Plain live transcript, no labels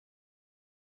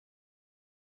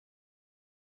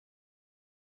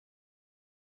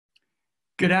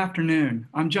Good afternoon.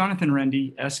 I'm Jonathan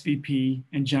Rende, SVP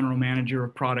and General Manager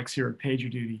of Products here at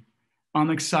PagerDuty.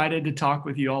 I'm excited to talk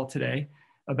with you all today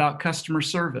about customer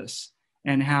service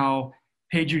and how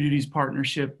PagerDuty's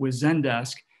partnership with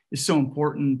Zendesk is so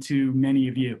important to many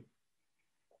of you.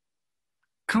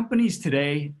 Companies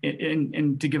today,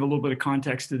 and to give a little bit of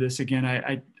context to this again,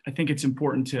 I think it's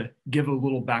important to give a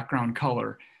little background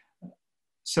color.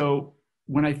 So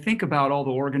when I think about all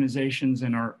the organizations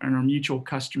and our mutual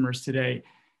customers today,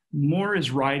 more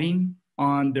is riding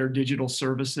on their digital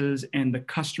services and the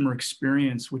customer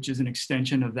experience, which is an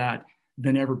extension of that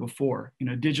than ever before.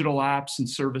 Digital apps and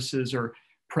services are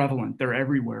prevalent. They're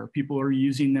everywhere. People are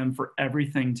using them for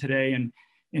everything today and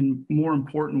in more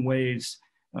important ways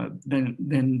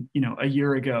than a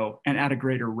year ago and at a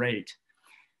greater rate.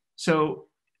 So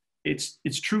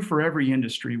it's true for every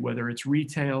industry, whether it's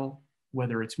retail,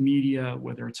 whether it's media,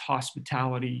 whether it's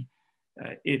hospitality,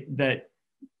 that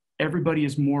everybody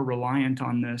is more reliant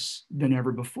on this than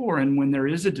ever before. And when there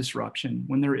is a disruption,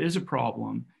 when there is a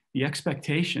problem, the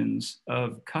expectations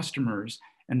of customers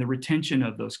and the retention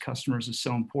of those customers is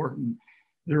so important.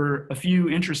 There are a few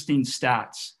interesting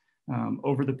stats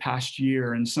over the past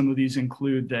year, and some of these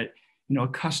include that a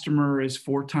customer is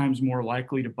 4 times more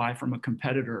likely to buy from a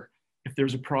competitor if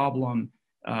there's a problem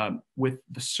with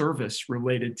the service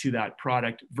related to that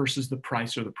product versus the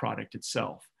price or the product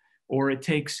itself. Or it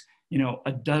takes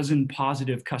a dozen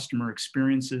positive customer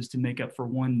experiences to make up for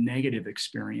one negative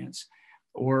experience.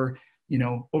 Or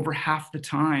over half the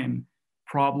time,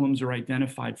 problems are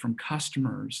identified from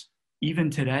customers, even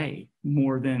today,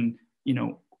 more than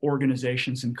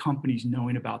organizations and companies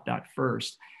knowing about that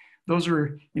first. Those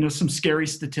are some scary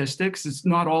statistics. It's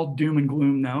not all doom and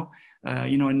gloom though.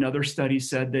 Another study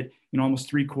said that almost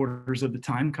 3/4 of the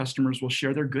time customers will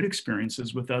share their good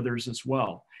experiences with others as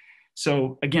well.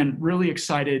 So again, really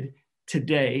excited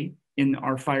today in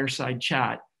our fireside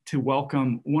chat to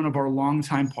welcome one of our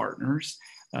longtime partners.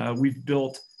 We've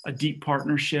built a deep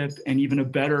partnership and even a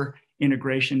better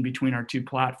integration between our two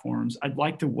platforms. I'd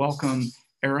like to welcome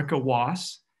Erica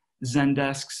Wass,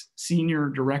 Zendesk's Senior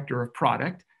Director of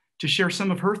Product, to share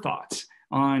some of her thoughts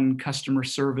on customer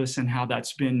service and how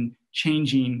that's been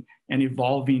changing and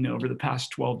evolving over the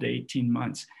past 12 to 18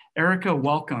 months. Erica,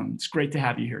 welcome. It's great to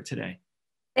have you here today.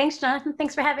 Thanks, Jonathan.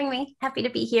 Thanks for having me. Happy to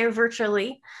be here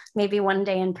virtually, maybe one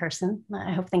day in person.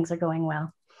 I hope things are going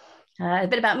well. A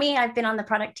bit about me. I've been on the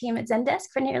product team at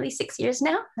Zendesk for nearly 6 years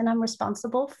now, and I'm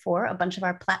responsible for a bunch of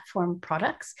our platform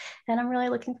products. And I'm really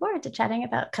looking forward to chatting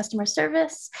about customer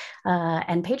service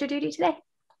and PagerDuty today.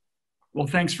 Well,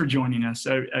 thanks for joining us.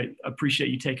 I appreciate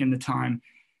you taking the time.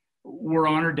 We're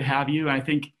honored to have you. I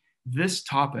think this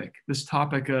topic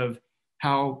of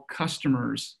how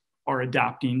customers are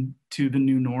adapting to the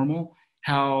new normal,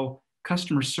 how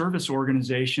customer service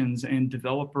organizations and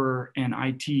developer and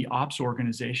IT ops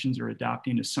organizations are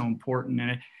adapting is so important.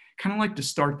 And I kind of like to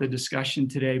start the discussion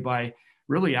today by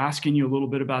really asking you a little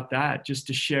bit about that, just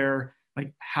to share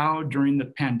how during the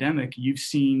pandemic you've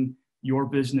seen your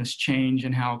business change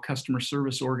and how customer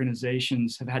service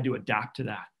organizations have had to adapt to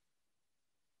that.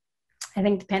 I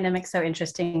think the pandemic's so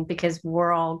interesting because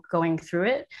we're all going through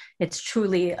it. It's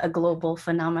truly a global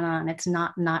phenomenon. It's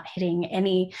not hitting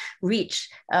any reach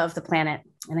of the planet.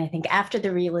 And I think after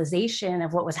the realization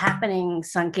of what was happening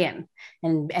sunk in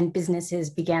and businesses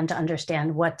began to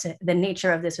understand what the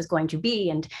nature of this was going to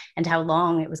be and how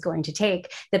long it was going to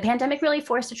take, the pandemic really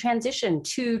forced a transition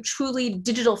to truly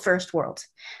digital first world.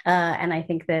 And I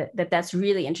think that's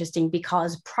really interesting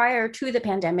because prior to the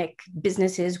pandemic,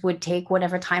 businesses would take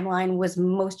whatever timeline was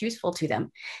most useful to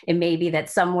them. It may be that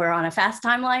some were on a fast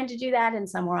timeline to do that and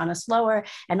some were on a slower,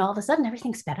 and all of a sudden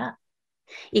everything sped up.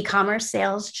 E-commerce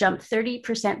sales jumped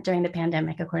 30% during the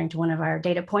pandemic, according to one of our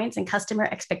data points, and customer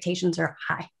expectations are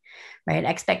high, right?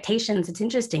 Expectations, it's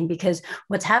interesting because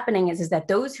what's happening is that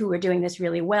those who are doing this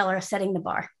really well are setting the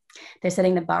bar. They're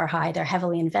setting the bar high. They're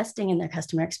heavily investing in their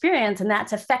customer experience, and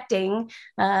that's affecting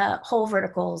whole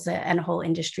verticals and whole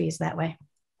industries that way.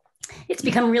 It's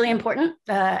become really important.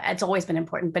 It's always been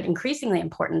important, but increasingly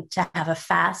important to have a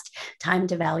fast time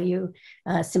to value.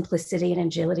 Simplicity and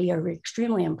agility are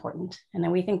extremely important. And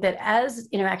then we think that as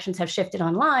interactions have shifted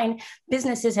online,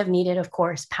 businesses have needed, of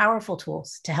course, powerful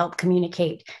tools to help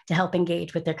communicate, to help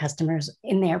engage with their customers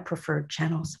in their preferred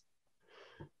channels.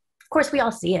 Of course, we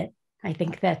all see it. I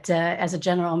think that as a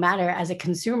general matter, as a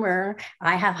consumer,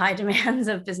 I have high demands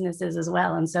of businesses as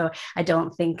well. And so I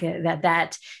don't think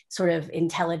that sort of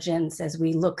intelligence as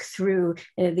we look through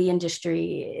the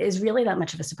industry is really that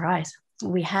much of a surprise.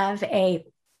 We have a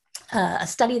a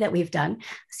study that we've done,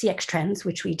 CX Trends,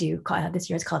 which we do this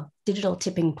year, is called Digital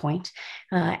Tipping Point,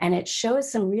 and it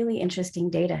shows some really interesting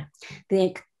data.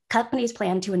 The companies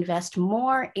plan to invest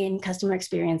more in customer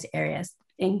experience areas,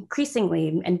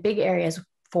 increasingly in big areas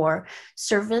for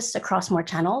service across more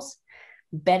channels,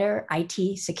 better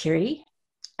IT security,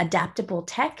 adaptable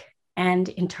tech, and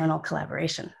internal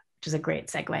collaboration, which is a great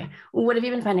segue. What have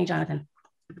you been finding, Jonathan?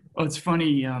 Oh, it's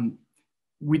funny.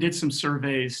 We did some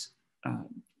surveys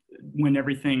when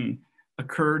everything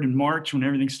occurred in March, when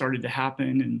everything started to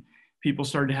happen and people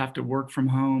started to have to work from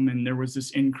home, and there was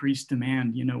this increased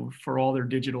demand, for all their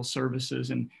digital services.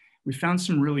 And we found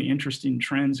some really interesting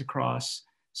trends across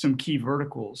some key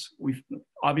verticals. We've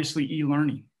obviously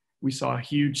e-learning. We saw a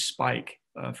huge spike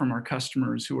from our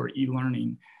customers who are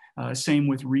e-learning. Same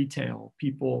with retail,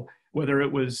 people, whether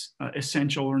it was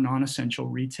essential or non-essential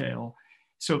retail.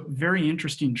 So very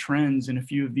interesting trends in a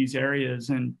few of these areas.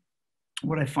 And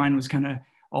what I find was kind of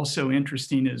also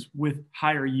interesting is with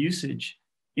higher usage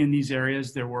in these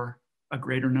areas, there were a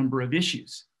greater number of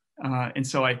issues. And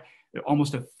so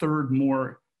almost a third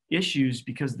more issues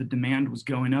because the demand was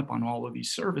going up on all of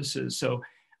these services. So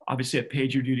obviously at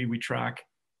PagerDuty, we track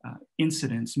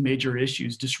incidents, major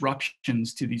issues,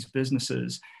 disruptions to these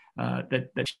businesses that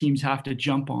teams have to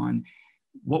jump on.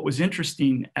 What was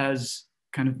interesting as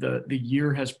kind of the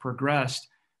year has progressed,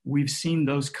 we've seen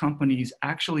those companies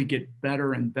actually get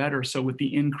better and better. So with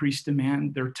the increased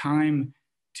demand, their time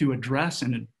to address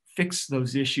and fix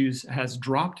those issues has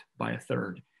dropped by a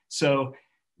third. So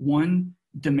one,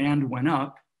 demand went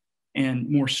up and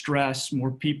more stress,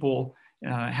 more people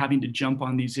having to jump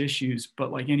on these issues.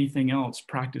 But like anything else,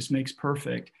 practice makes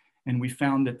perfect. And we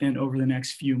found that then over the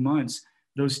next few months,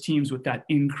 those teams with that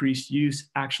increased use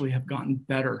actually have gotten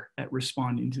better at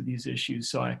responding to these issues.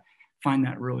 So I find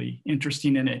that really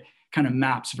interesting, and it kind of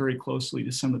maps very closely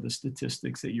to some of the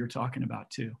statistics that you're talking about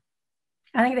too.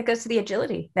 I think that goes to the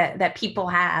agility that people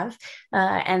have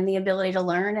and the ability to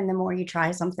learn. And the more you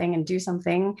try something and do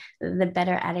something, the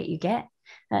better at it you get.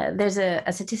 There's a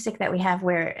statistic that we have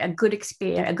where a good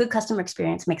customer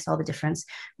experience makes all the difference.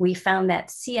 We found that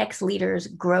CX leaders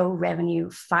grow revenue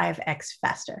 5x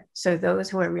faster. So those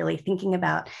who are really thinking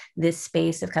about this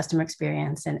space of customer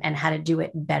experience and how to do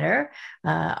it better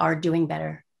are doing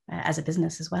better as a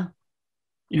business as well.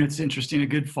 It's interesting. A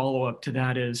good follow-up to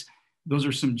that is those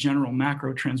are some general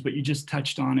macro trends, but you just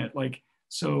touched on it.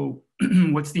 So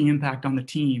what's the impact on the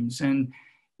teams? And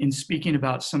in speaking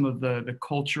about some of the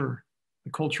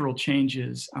cultural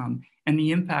changes and the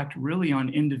impact really on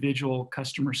individual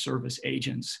customer service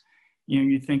agents.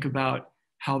 You think about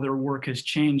how their work has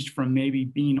changed from maybe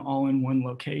being all in one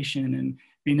location and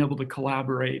being able to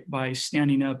collaborate by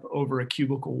standing up over a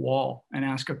cubicle wall and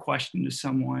ask a question to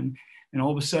someone, and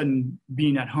all of a sudden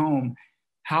being at home.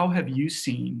 How have you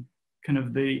seen kind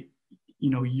of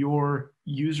your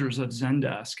users of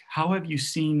Zendesk? How have you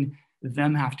seen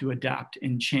them have to adapt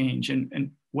and change? And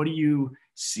what do you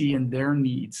see in their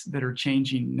needs that are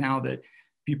changing now that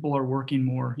people are working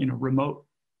more, remote?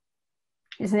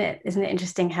 Isn't it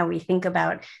interesting how we think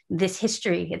about this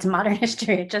history? It's modern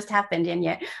history. It just happened. And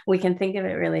yet we can think of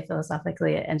it really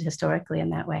philosophically and historically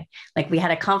in that way. Like we had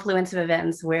a confluence of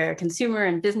events where consumer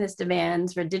and business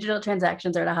demands for digital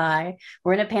transactions are at a high.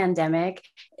 We're in a pandemic.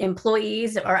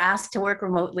 Employees are asked to work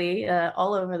remotely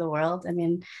all over the world. I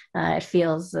mean, it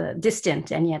feels distant,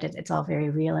 and yet it's all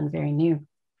very real and very new.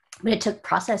 But it took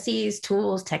processes,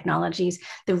 tools, technologies,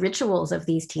 the rituals of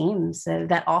these teams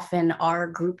that often are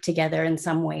grouped together in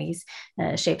some ways,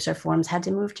 shapes or forms, had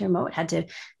to move to remote, had to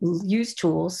use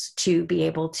tools to be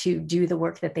able to do the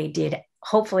work that they did,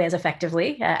 hopefully as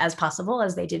effectively as possible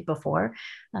as they did before,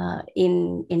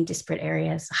 in disparate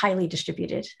areas, highly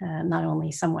distributed, not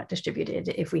only somewhat distributed,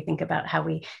 if we think about how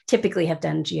we typically have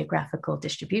done geographical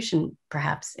distribution,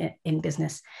 perhaps in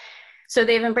business. So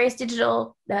they've embraced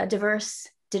digital, diverse,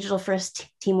 digital-first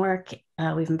teamwork.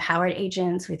 We've empowered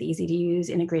agents with easy-to-use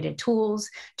integrated tools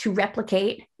to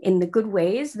replicate in the good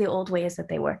ways, the old ways that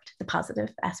they worked, the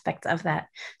positive aspects of that.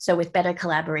 So with better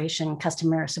collaboration,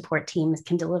 customer support teams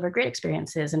can deliver great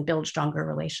experiences and build stronger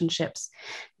relationships.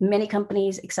 Many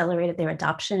companies accelerated their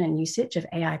adoption and usage of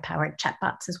AI-powered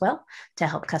chatbots as well to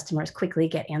help customers quickly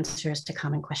get answers to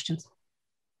common questions.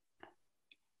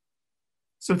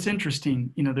 So it's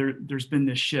interesting, there's been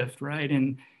this shift, right?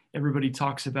 And everybody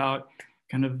talks about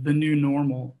kind of the new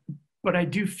normal, but I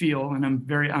do feel, and I'm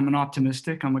an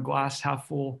optimistic, I'm a glass half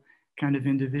full kind of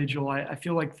individual. I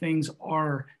feel like things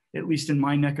are, at least in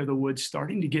my neck of the woods,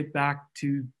 starting to get back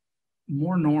to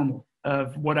more normal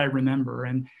of what I remember.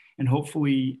 And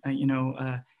hopefully, in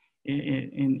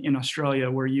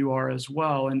Australia where you are as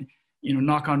well. And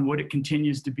knock on wood, it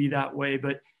continues to be that way.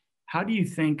 But how do you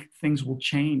think things will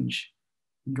change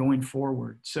going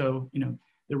forward? So,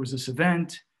 there was this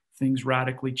event, things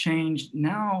radically changed.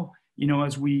 Now,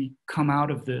 as we come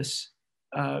out of this,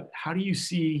 how do you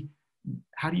see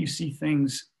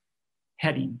things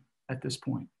heading at this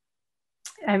point?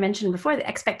 I mentioned before, the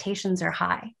expectations are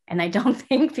high, and I don't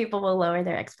think people will lower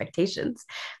their expectations.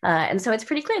 And so it's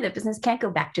pretty clear that business can't go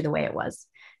back to the way it was.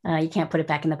 You can't put it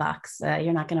back in the box.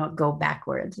 You're not going to go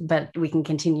backwards, but we can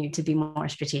continue to be more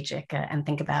strategic and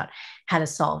think about how to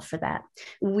solve for that.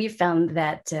 We've found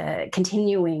that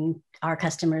continuing our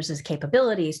customers'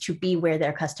 capabilities to be where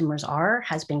their customers are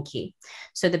has been key.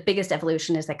 So the biggest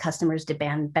evolution is that customers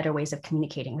demand better ways of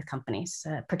communicating with companies,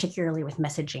 particularly with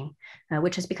messaging,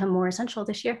 which has become more essential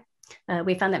this year.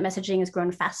 We found that messaging has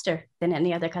grown faster than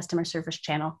any other customer service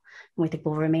channel. And we think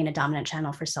will remain a dominant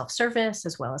channel for self-service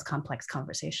as well as complex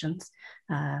conversations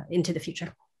into the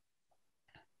future.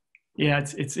 Yeah,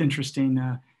 it's interesting.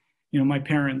 My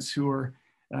parents who are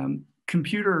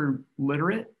computer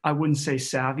literate, I wouldn't say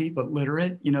savvy, but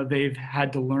literate, they've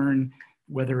had to learn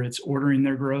whether it's ordering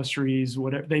their groceries,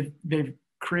 whatever. They've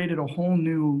created a whole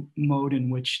new mode in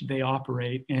which they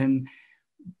operate. And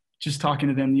just talking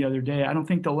to them the other day, I don't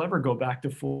think they'll ever go back to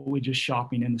fully just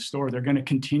shopping in the store. They're going to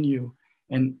continue.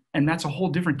 And that's a whole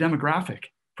different demographic,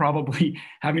 probably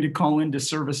having to call into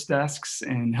service desks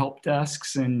and help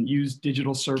desks and use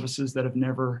digital services that have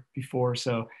never before.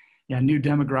 So yeah, new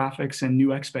demographics and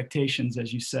new expectations,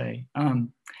 as you say.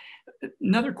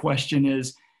 Another question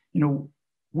is,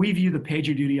 we view the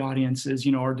PagerDuty audience as,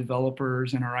 our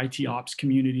developers and our IT ops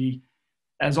community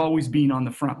as always being on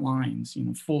the front lines,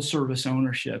 full service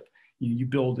ownership. You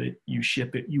build it, you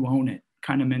ship it, you own it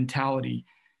kind of mentality.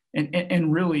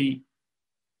 And really,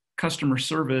 customer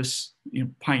service,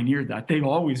 pioneered that. They've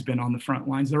always been on the front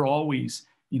lines. They're always,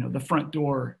 the front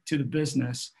door to the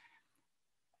business.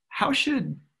 How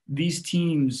should these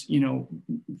teams,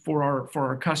 for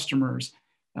our customers,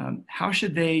 how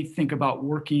should they think about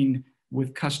working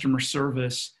with customer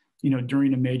service,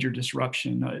 during a major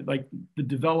disruption? Like the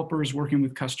developers working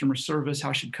with customer service,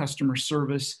 how should customer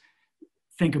service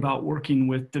think about working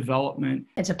with development?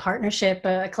 It's a partnership,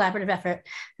 a collaborative effort.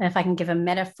 If I can give a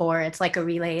metaphor, it's like a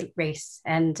relay race.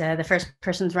 And the first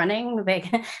person's running,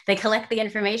 they collect the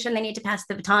information. They need to pass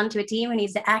the baton to a team who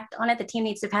needs to act on it. The team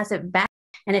needs to pass it back.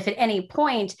 And if at any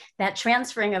point that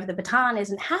transferring of the baton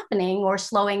isn't happening or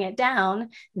slowing it down,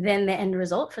 then the end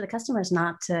result for the customer is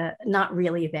not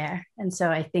really there. And so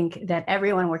I think that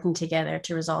everyone working together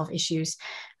to resolve issues,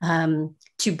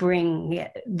 to bring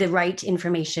the right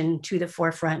information to the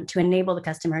forefront, to enable the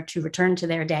customer to return to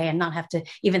their day and not have to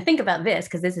even think about this,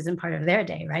 because this isn't part of their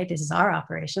day, right? This is our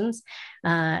operations,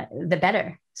 the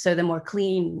better. So the more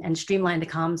clean and streamlined the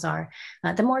comms are,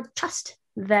 the more trust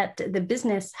that the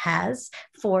business has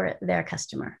for their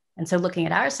customer. And so looking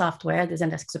at our software, the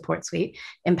Zendesk support suite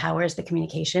empowers the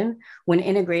communication. When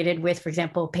integrated with, for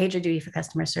example, PagerDuty for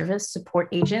customer service, support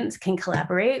agents can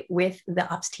collaborate with the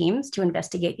ops teams to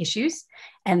investigate issues,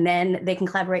 and then they can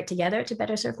collaborate together to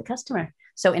better serve the customer.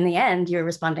 So in the end, you're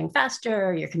responding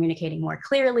faster, you're communicating more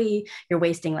clearly, you're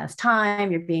wasting less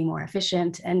time, you're being more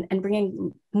efficient, and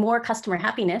bringing more customer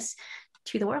happiness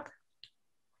to the world.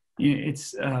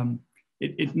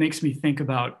 It makes me think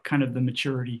about kind of the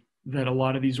maturity that a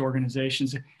lot of these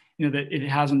organizations, that it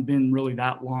hasn't been really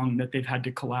that long that they've had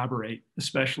to collaborate,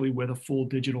 especially with a full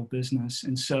digital business.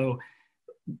 And so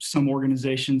some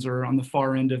organizations are on the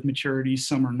far end of maturity,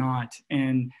 some are not.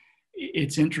 And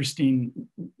it's interesting,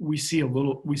 we see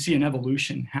an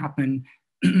evolution happen.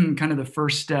 Kind of the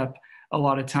first step a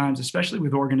lot of times, especially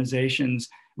with organizations,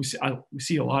 we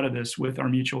see a lot of this with our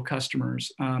mutual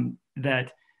customers,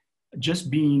 that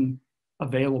just being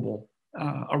available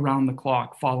around the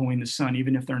clock, following the sun,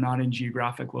 even if they're not in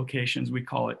geographic locations. We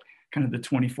call it kind of the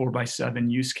 24/7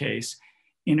 use case,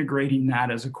 integrating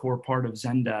that as a core part of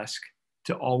Zendesk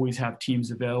to always have teams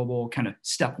available, kind of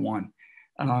step one.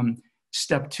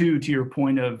 Step two, to your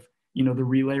point of, the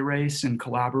relay race and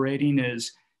collaborating,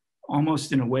 is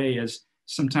almost in a way as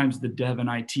sometimes the dev and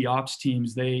IT ops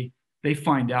teams, they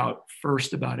find out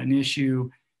first about an issue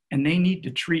and they need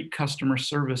to treat customer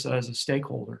service as a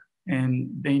stakeholder. And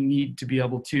they need to be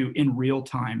able to, in real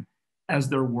time, as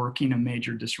they're working a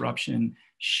major disruption,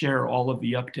 share all of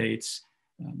the updates.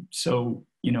 So,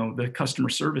 the customer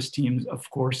service teams, of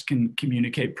course, can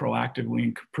communicate proactively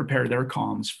and prepare their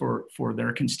comms for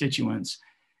their constituents.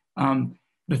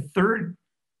 The third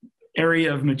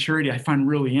area of maturity I find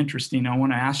really interesting, I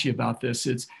want to ask you about this,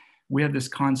 is we have this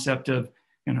concept of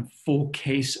full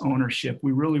case ownership.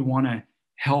 We really want to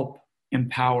help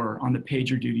empower, on the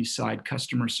PagerDuty side,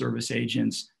 customer service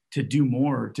agents to do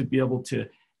more, to be able to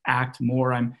act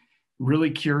more. I'm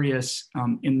really curious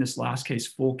in this last case,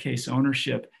 full case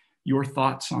ownership, your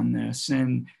thoughts on this,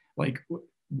 and like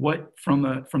what from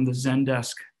the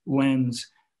Zendesk lens,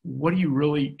 what are you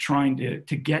really trying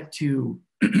to get to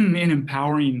in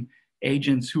empowering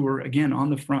agents who are, again, on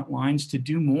the front lines to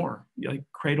do more, like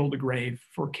cradle to grave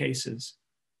for cases?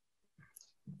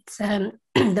 It's,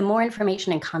 the more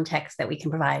information and context that we can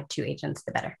provide to agents,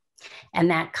 the better. And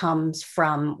that comes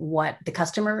from what the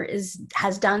customer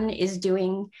has done, is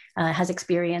doing, has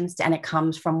experienced, and it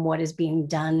comes from what is being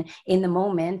done in the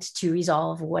moment to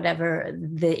resolve whatever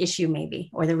the issue may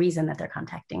be, or the reason that they're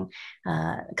contacting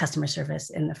customer service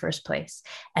in the first place.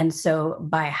 And so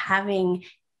by having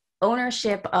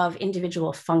ownership of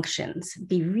individual functions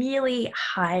be really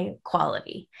high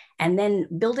quality, and then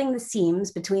building the seams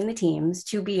between the teams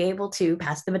to be able to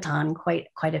pass the baton quite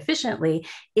efficiently,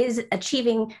 is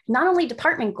achieving not only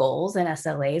department goals and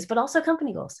SLAs, but also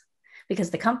company goals.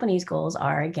 Because the company's goals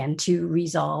are, again, to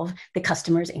resolve the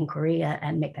customer's inquiry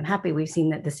and make them happy. We've seen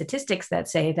that the statistics that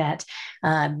say that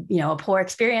a poor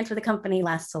experience with a company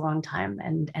lasts a long time,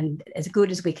 and as good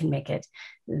as we can make it,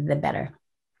 the better.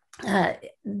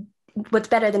 What's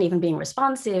better than even being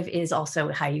responsive is also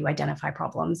how you identify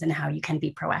problems and how you can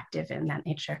be proactive in that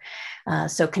nature.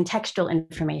 So contextual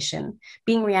information,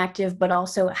 being reactive, but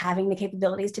also having the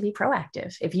capabilities to be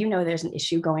proactive. If you know there's an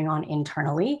issue going on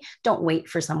internally, don't wait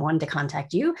for someone to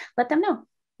contact you, let them know.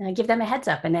 Give them a heads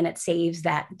up, and then it saves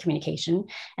that communication.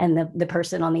 And the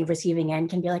person on the receiving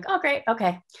end can be like, oh, great,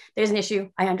 okay, there's an issue,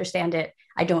 I understand it.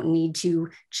 I don't need to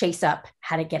chase up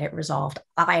how to get it resolved.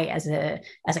 I, as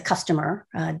a customer,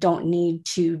 don't need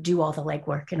to do all the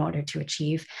legwork in order to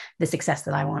achieve the success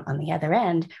that I want on the other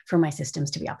end for my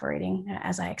systems to be operating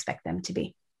as I expect them to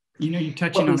be. You're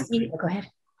touching on go ahead.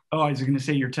 Oh, I was going to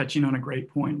say, you're touching on a great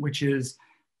point, which is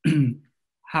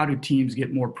how do teams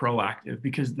get more proactive?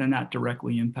 Because then that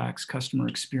directly impacts customer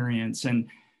experience. And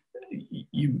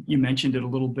you mentioned it a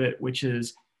little bit, which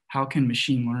is how can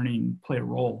machine learning play a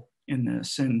role in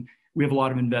this? And we have a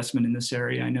lot of investment in this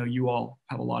area. I know you all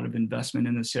have a lot of investment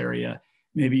in this area.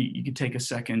 Maybe you could take a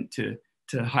second to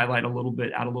highlight a little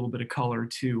bit, add a little bit of color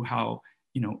to how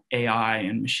AI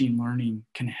and machine learning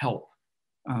can help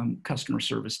customer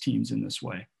service teams in this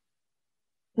way.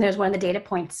 There's one of the data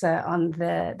points on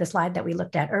the slide that we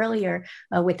looked at earlier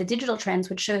with the digital trends,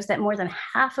 which shows that more than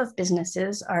half of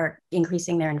businesses are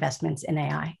increasing their investments in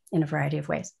AI in a variety of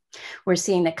ways. We're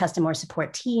seeing that customer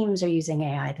support teams are using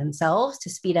AI themselves to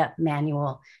speed up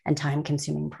manual and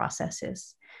time-consuming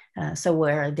processes. So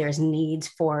where there's needs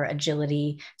for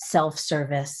agility,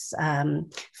 self-service,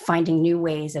 finding new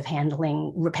ways of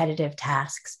handling repetitive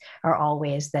tasks are all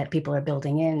ways that people are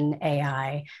building in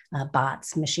AI,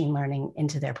 bots, machine learning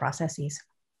into their processes.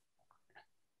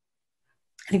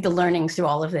 I think the learnings through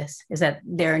all of this is that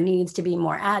there needs to be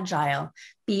more agile,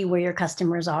 be where your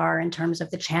customers are in terms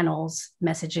of the channels,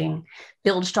 messaging,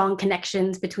 build strong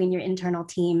connections between your internal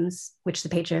teams, which the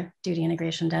PagerDuty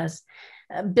integration does.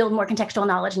 Build more contextual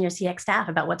knowledge in your CX staff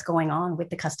about what's going on with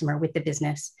the customer, with the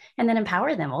business, and then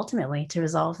empower them ultimately to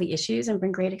resolve the issues and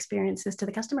bring great experiences to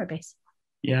the customer base.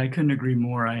 Yeah, I couldn't agree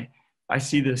more. I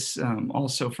see this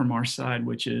also from our side,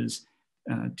 which is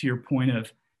to your point of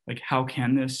like, how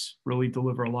can this really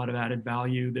deliver a lot of added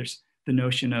value? There's the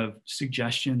notion of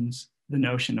suggestions, the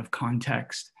notion of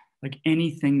context, like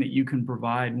anything that you can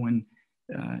provide when,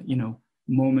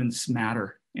 moments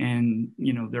matter. And,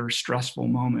 there are stressful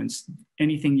moments,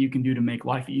 anything you can do to make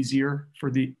life easier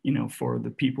for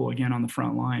the people, again, on the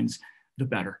front lines, the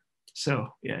better.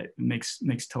 So yeah, it makes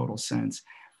total sense.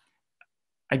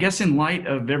 I guess in light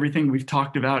of everything we've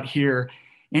talked about here,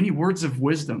 any words of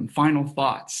wisdom, final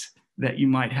thoughts that you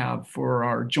might have for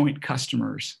our joint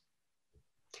customers?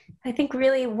 I think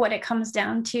really what it comes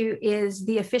down to is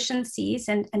the efficiencies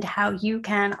and how you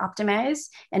can optimize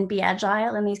and be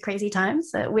agile in these crazy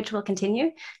times, which will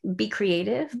continue, be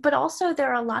creative, but also there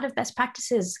are a lot of best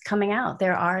practices coming out.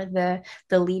 There are the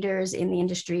leaders in the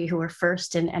industry who are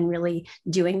first and really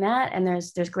doing that. And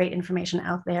there's great information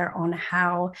out there on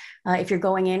how, if you're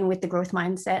going in with the growth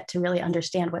mindset to really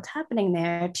understand what's happening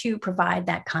there, to provide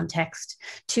that context,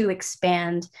 to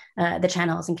expand the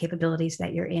channels and capabilities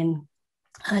that you're in.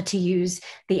 To use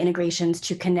the integrations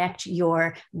to connect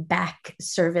your back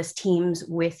service teams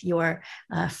with your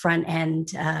front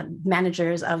end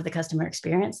managers of the customer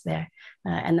experience there.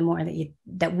 And the more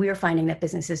that we're finding that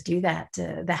businesses do that,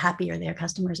 the happier their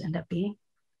customers end up being.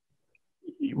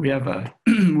 We have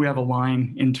a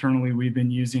line internally we've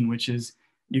been using, which is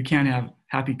you can't have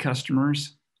happy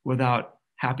customers without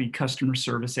happy customer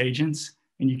service agents,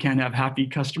 and you can't have happy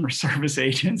customer service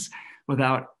agents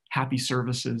without happy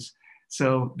services.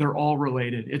 So they're all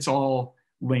related. It's all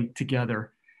linked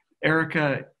together.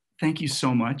 Erica, thank you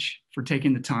so much for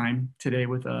taking the time today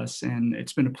with us. And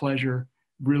it's been a pleasure.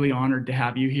 Really honored to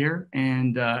have you here,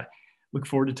 and look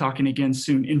forward to talking again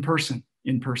soon in person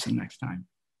next time.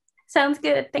 Sounds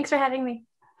good. Thanks for having me.